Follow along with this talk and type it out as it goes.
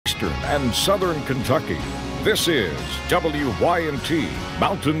Eastern and Southern Kentucky. This is WYNT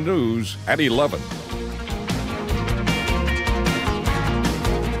Mountain News at 11.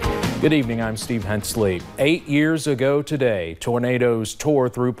 Good evening, I'm Steve Hensley. 8 years ago today, tornadoes tore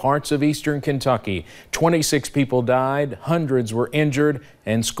through parts of eastern Kentucky. 26 people died, hundreds were injured,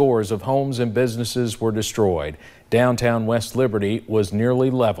 and scores of homes and businesses were destroyed. Downtown West Liberty was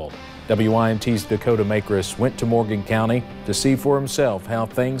nearly leveled. WYNT's Dakota Makris went to Morgan County to see for himself how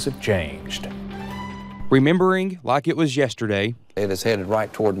things have changed. Remembering like it was yesterday, it is headed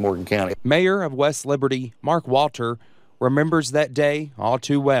right toward Morgan County. Mayor of West Liberty, Mark Walter, remembers that day all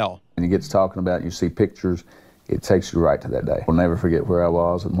too well. When you get to talking about it, you see pictures, it takes you right to that day. We'll never forget where I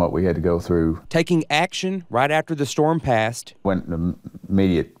was and what we had to go through. Taking action right after the storm passed. Went in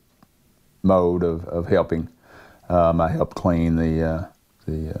immediate mode of helping. I helped clean the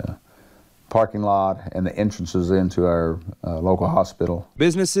parking lot and the entrances into our local hospital.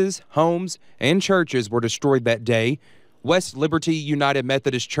 Businesses, homes, and churches were destroyed that day. West Liberty United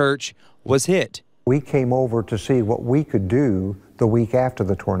Methodist Church was hit. We came over to see what we could do the week after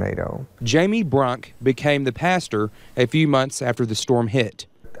the tornado. Jamie Brunk became the pastor a few months after the storm hit.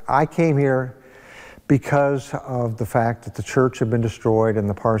 I came here because of the fact that the church had been destroyed and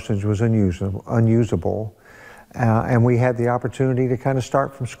the parsonage was unusable, and we had the opportunity to kind of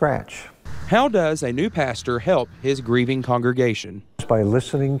start from scratch. How does a new pastor help his grieving congregation? By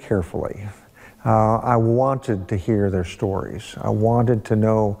listening carefully. I wanted to hear their stories. I wanted to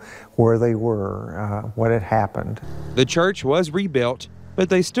know where they were, what had happened. The church was rebuilt, but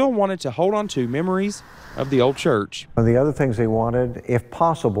they still wanted to hold on to memories of the old church. One of the other things they wanted, if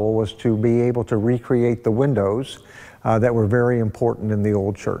possible, was to be able to recreate the windows that were very important in the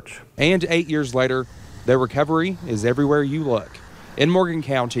old church. And 8 years later, their recovery is everywhere you look. In Morgan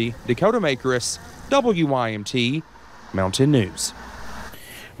County, Dakota Makris, WYNT Mountain News.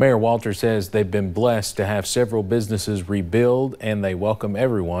 Mayor Walter says they've been blessed to have several businesses rebuild, and they welcome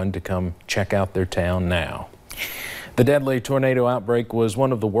everyone to come check out their town now. The deadly tornado outbreak was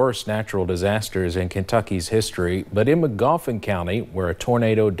one of the worst natural disasters in Kentucky's history, but in Magoffin County, where a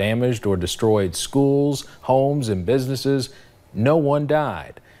tornado damaged or destroyed schools, homes, and businesses, no one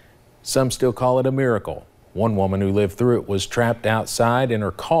died. Some still call it a miracle. One woman who lived through it was trapped outside in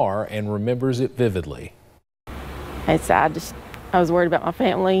her car and remembers it vividly. It's sad. I was worried about my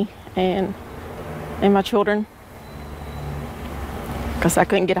family and my children because I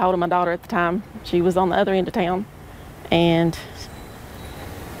couldn't get hold of my daughter at the time. She was on the other end of town, and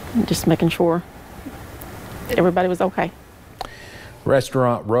just making sure everybody was okay.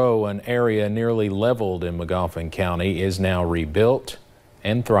 Restaurant Row, an area nearly leveled in Magoffin County, is now rebuilt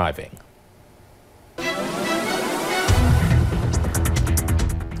and thriving.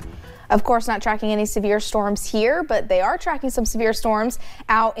 Of course, not tracking any severe storms here, but they are tracking some severe storms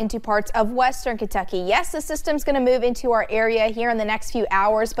out into parts of western Kentucky. Yes, the system's going to move into our area here in the next few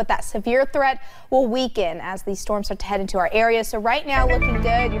hours, but that severe threat will weaken as these storms start to head into our area. So right now, looking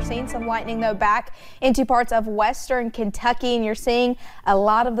good. You're seeing some lightning, though, back into parts of western Kentucky, and you're seeing a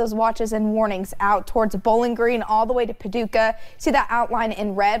lot of those watches and warnings out towards Bowling Green all the way to Paducah. See that outline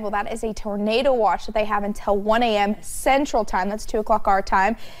in red? Well, that is a tornado watch that they have until 1 a.m. Central Time. That's 2 o'clock our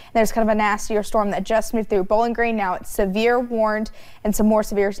time. And there's kind of a nastier storm that just moved through Bowling Green. Now it's severe warned, and some more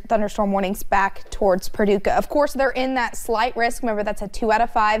severe thunderstorm warnings back towards Paducah. Of course, they're in that slight risk. Remember, that's a 2 out of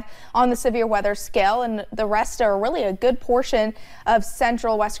 5 on the severe weather scale, and the rest are really a good portion of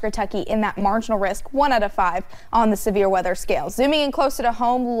central West Kentucky in that marginal risk, 1 out of 5 on the severe weather scale. Zooming in closer to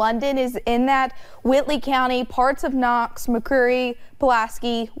home, London is in that. Whitley County, parts of Knox, McCreary,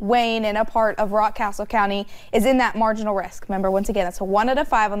 Pulaski, Wayne, and a part of Rockcastle County is in that marginal risk. Remember, once again, that's a 1 out of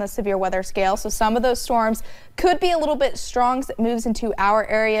 5 on the severe weather scale. So some of those storms could be a little bit strong as it moves into our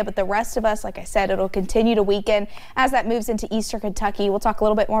area, but the rest of us, like I said, it'll continue to weaken as that moves into eastern Kentucky. We'll talk a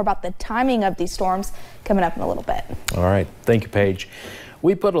little bit more about the timing of these storms coming up in a little bit. All right. Thank you, Paige.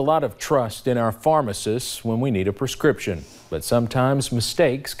 We put a lot of trust in our pharmacists when we need a prescription, but sometimes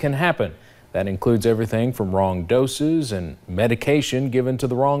mistakes can happen. That includes everything from wrong doses and medication given to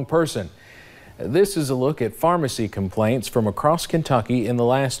the wrong person. This is a look at pharmacy complaints from across Kentucky in the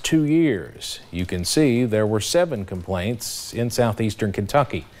last 2 years. You can see there were 7 complaints in southeastern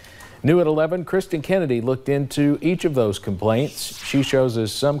Kentucky. New at 11, Kristen Kennedy looked into each of those complaints. She shows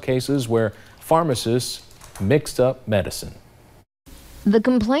us some cases where pharmacists mixed up medicine. The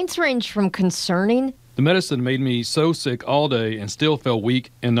complaints range from concerning the medicine made me so sick all day and still felt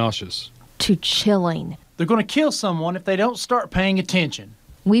weak and nauseous, to chilling. They're going to kill someone if they don't start paying attention.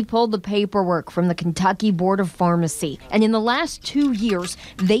 We pulled the paperwork from the Kentucky Board of Pharmacy, and in the last 2 years,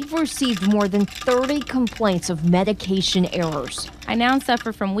 they've received more than 30 complaints of medication errors. I now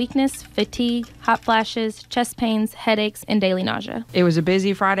suffer from weakness, fatigue, hot flashes, chest pains, headaches, and daily nausea. It was a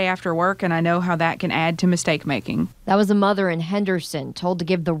busy Friday after work, and I know how that can add to mistake making. That was a mother in Henderson told to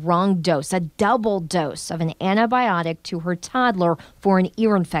give the wrong dose, a double dose of an antibiotic to her toddler for an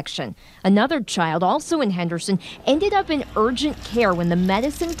ear infection. Another child, also in Henderson, ended up in urgent care when the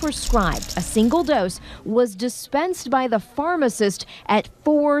medicine prescribed, a single dose, was dispensed by the pharmacist at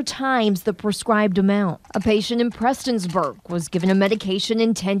 4 times the prescribed amount. A patient in Prestonsburg was given a medication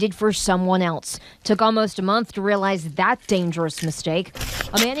intended for someone else. Took almost a month to realize that dangerous mistake.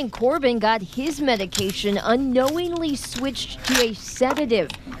 A man in Corbin got his medication unknowingly switched to a sedative.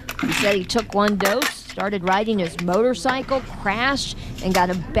 He said he took 1 dose, started riding his motorcycle, crashed, and got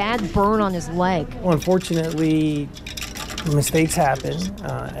a bad burn on his leg. Well, unfortunately, mistakes happen,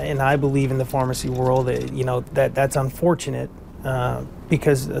 and I believe in the pharmacy world that, that's unfortunate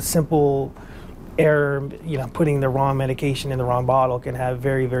because a simple error, putting the wrong medication in the wrong bottle can have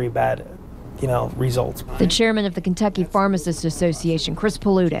very, very bad results. The chairman of the Kentucky Pharmacists Association, Chris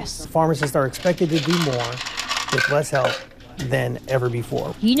Palutis. Pharmacists are expected to do more with less help than ever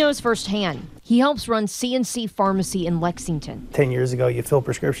before. He knows firsthand. He helps run CNC Pharmacy in Lexington. 10 years ago, you fill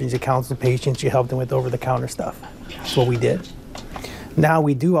prescriptions, you counsel patients, you help them with over-the-counter stuff. That's what we did. Now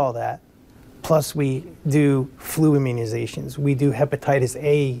we do all that, plus we do flu immunizations. We do hepatitis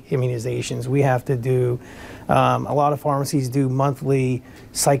A immunizations. We have to do, a lot of pharmacies do monthly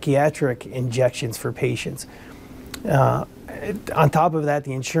psychiatric injections for patients. On top of that,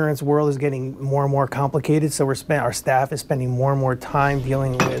 the insurance world is getting more and more complicated, so our staff is spending more and more time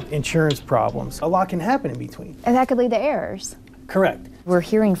dealing with insurance problems. A lot can happen in between. And that could lead to errors. Correct. We're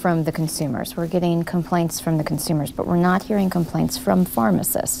hearing from the consumers. We're getting complaints from the consumers, but we're not hearing complaints from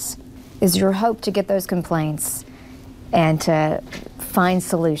pharmacists. Is your hope to get those complaints and to find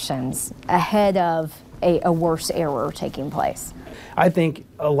solutions ahead of a worse error taking place? I think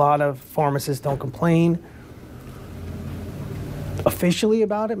a lot of pharmacists don't complain officially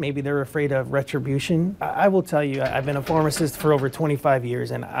about it. Maybe they're afraid of retribution. I will tell you, I've been a pharmacist for over 25 years,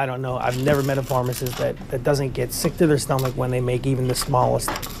 and I don't know, I've never met a pharmacist that doesn't get sick to their stomach when they make even the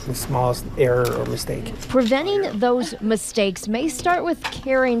smallest error or mistake. Preventing those mistakes may start with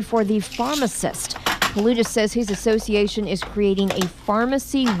caring for the pharmacist. Palutis says his association is creating a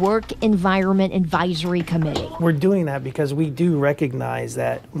pharmacy work environment advisory committee. We're doing that because we do recognize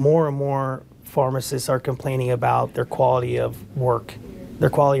that more and more pharmacists are complaining about their quality of work, their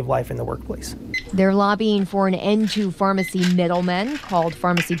quality of life in the workplace. They're lobbying for an end to pharmacy middlemen called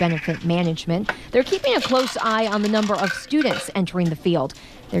pharmacy benefit management. They're keeping a close eye on the number of students entering the field.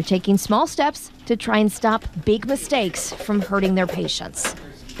 They're taking small steps to try and stop big mistakes from hurting their patients.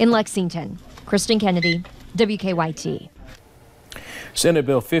 In Lexington, Kristen Kennedy, WKYT. Senate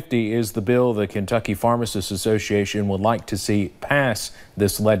Bill 50 is the bill the Kentucky Pharmacists Association would like to see pass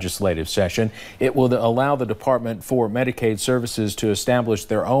this legislative session. It will allow the Department for Medicaid Services to establish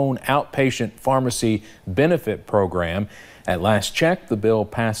their own outpatient pharmacy benefit program. At last check, the bill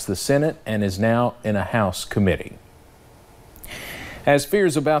passed the Senate and is now in a House committee. As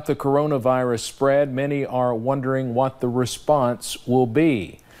fears about the coronavirus spread, many are wondering what the response will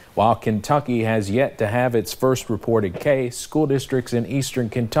be. While Kentucky has yet to have its first reported case, school districts in eastern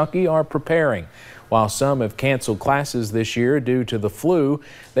Kentucky are preparing. While some have canceled classes this year due to the flu,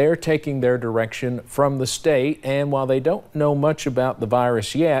 they are taking their direction from the state. And while they don't know much about the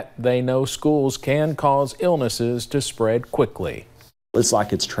virus yet, they know schools can cause illnesses to spread quickly. It's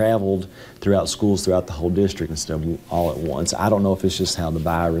like it's traveled throughout schools, throughout the whole district instead of all at once. I don't know if it's just how the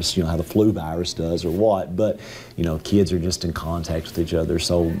virus, how the flu virus does or what, but, kids are just in contact with each other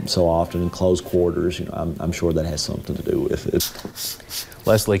so often in close quarters. I'm sure that has something to do with it.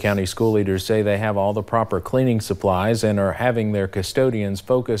 Leslie County school leaders say they have all the proper cleaning supplies and are having their custodians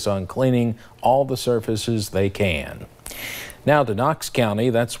focus on cleaning all the surfaces they can. Now to Knox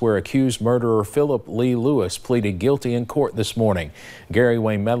County, that's where accused murderer Philip Lee Lewis pleaded guilty in court this morning. Gary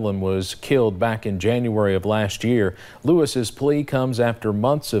Wayne Medlin was killed back in January of last year. Lewis's plea comes after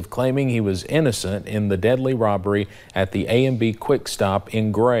months of claiming he was innocent in the deadly robbery at the A&B Quick Stop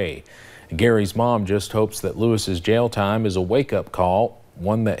in Gray. Gary's mom just hopes that Lewis's jail time is a wake-up call,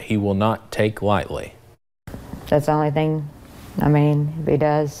 one that he will not take lightly. That's the only thing, if he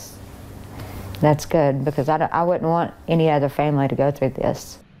does, that's good, because I wouldn't want any other family to go through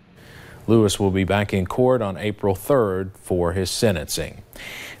this. Lewis will be back in court on April 3rd for his sentencing.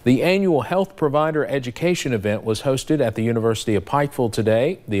 The annual Health Provider Education event was hosted at the University of Pikeville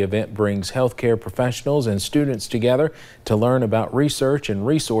today. The event brings healthcare professionals and students together to learn about research and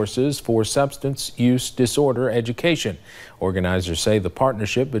resources for substance use disorder education. Organizers say the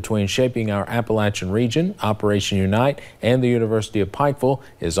partnership between Shaping Our Appalachian Region, Operation Unite, and the University of Pikeville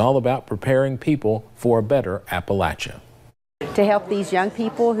is all about preparing people for a better Appalachia. To help these young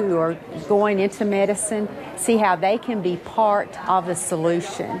people who are going into medicine see how they can be part of the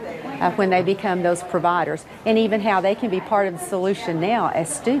solution when they become those providers, and even how they can be part of the solution now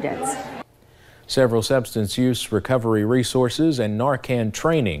as students. Several substance use recovery resources and Narcan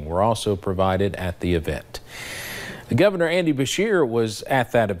training were also provided at the event. Governor Andy Beshear was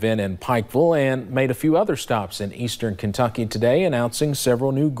at that event in Pikeville and made a few other stops in eastern Kentucky today, announcing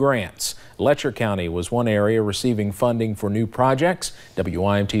several new grants. Letcher County was one area receiving funding for new projects.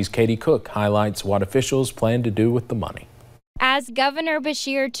 WYMT's Katie Cook highlights what officials plan to do with the money. As Governor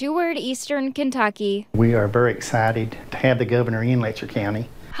Beshear toured eastern Kentucky, we are very excited to have the governor in Letcher County.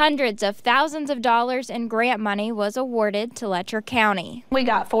 Hundreds of thousands of dollars in grant money was awarded to Letcher County. We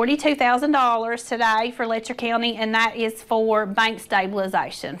got $42,000 today for Letcher County, and that is for bank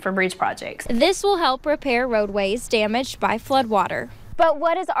stabilization for bridge projects. This will help repair roadways damaged by floodwater. But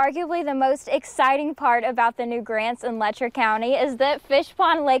what is arguably the most exciting part about the new grants in Letcher County is that Fish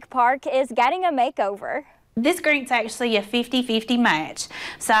Pond Lake Park is getting a makeover. This grant's actually a 50-50 match,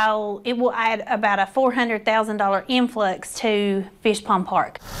 so it will add about a $400,000 influx to Fish Pond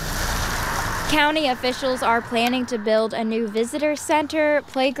Park. County officials are planning to build a new visitor center,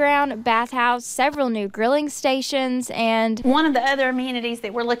 playground, bathhouse, several new grilling stations, and one of the other amenities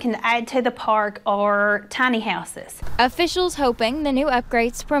that we're looking to add to the park are tiny houses. Officials hoping the new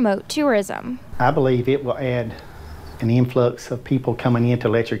upgrades promote tourism. I believe it will add an influx of people coming into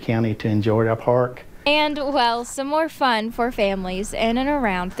Letcher County to enjoy our park. And, well, some more fun for families in and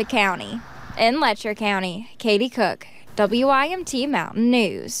around the county. In Letcher County, Katie Cook, WYMT Mountain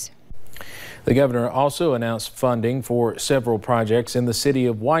News. The governor also announced funding for several projects in the city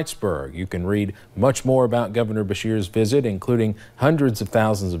of Whitesburg. You can read much more about Governor Beshear's visit, including hundreds of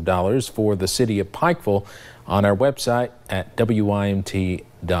thousands of dollars for the city of Pikeville, on our website at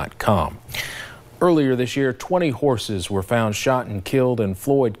WYMT.com. Earlier this year, 20 horses were found shot and killed in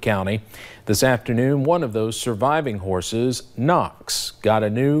Floyd County. This afternoon, one of those surviving horses, Knox, got a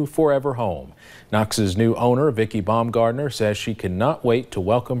new forever home. Knox's new owner, Vicki Baumgardner, says she cannot wait to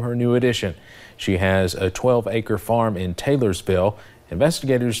welcome her new addition. She has a 12-acre farm in Taylorsville.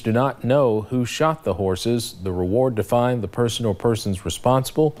 Investigators do not know who shot the horses. The reward to find the person or persons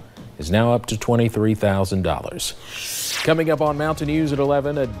responsible is now up to $23,000. Coming up on Mountain News at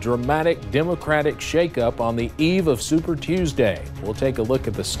 11, a dramatic Democratic shakeup on the eve of Super Tuesday. We'll take a look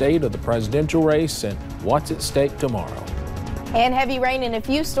at the state of the presidential race and what's at stake tomorrow. And heavy rain and a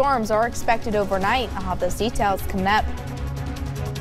few storms are expected overnight. I'll have those details coming up.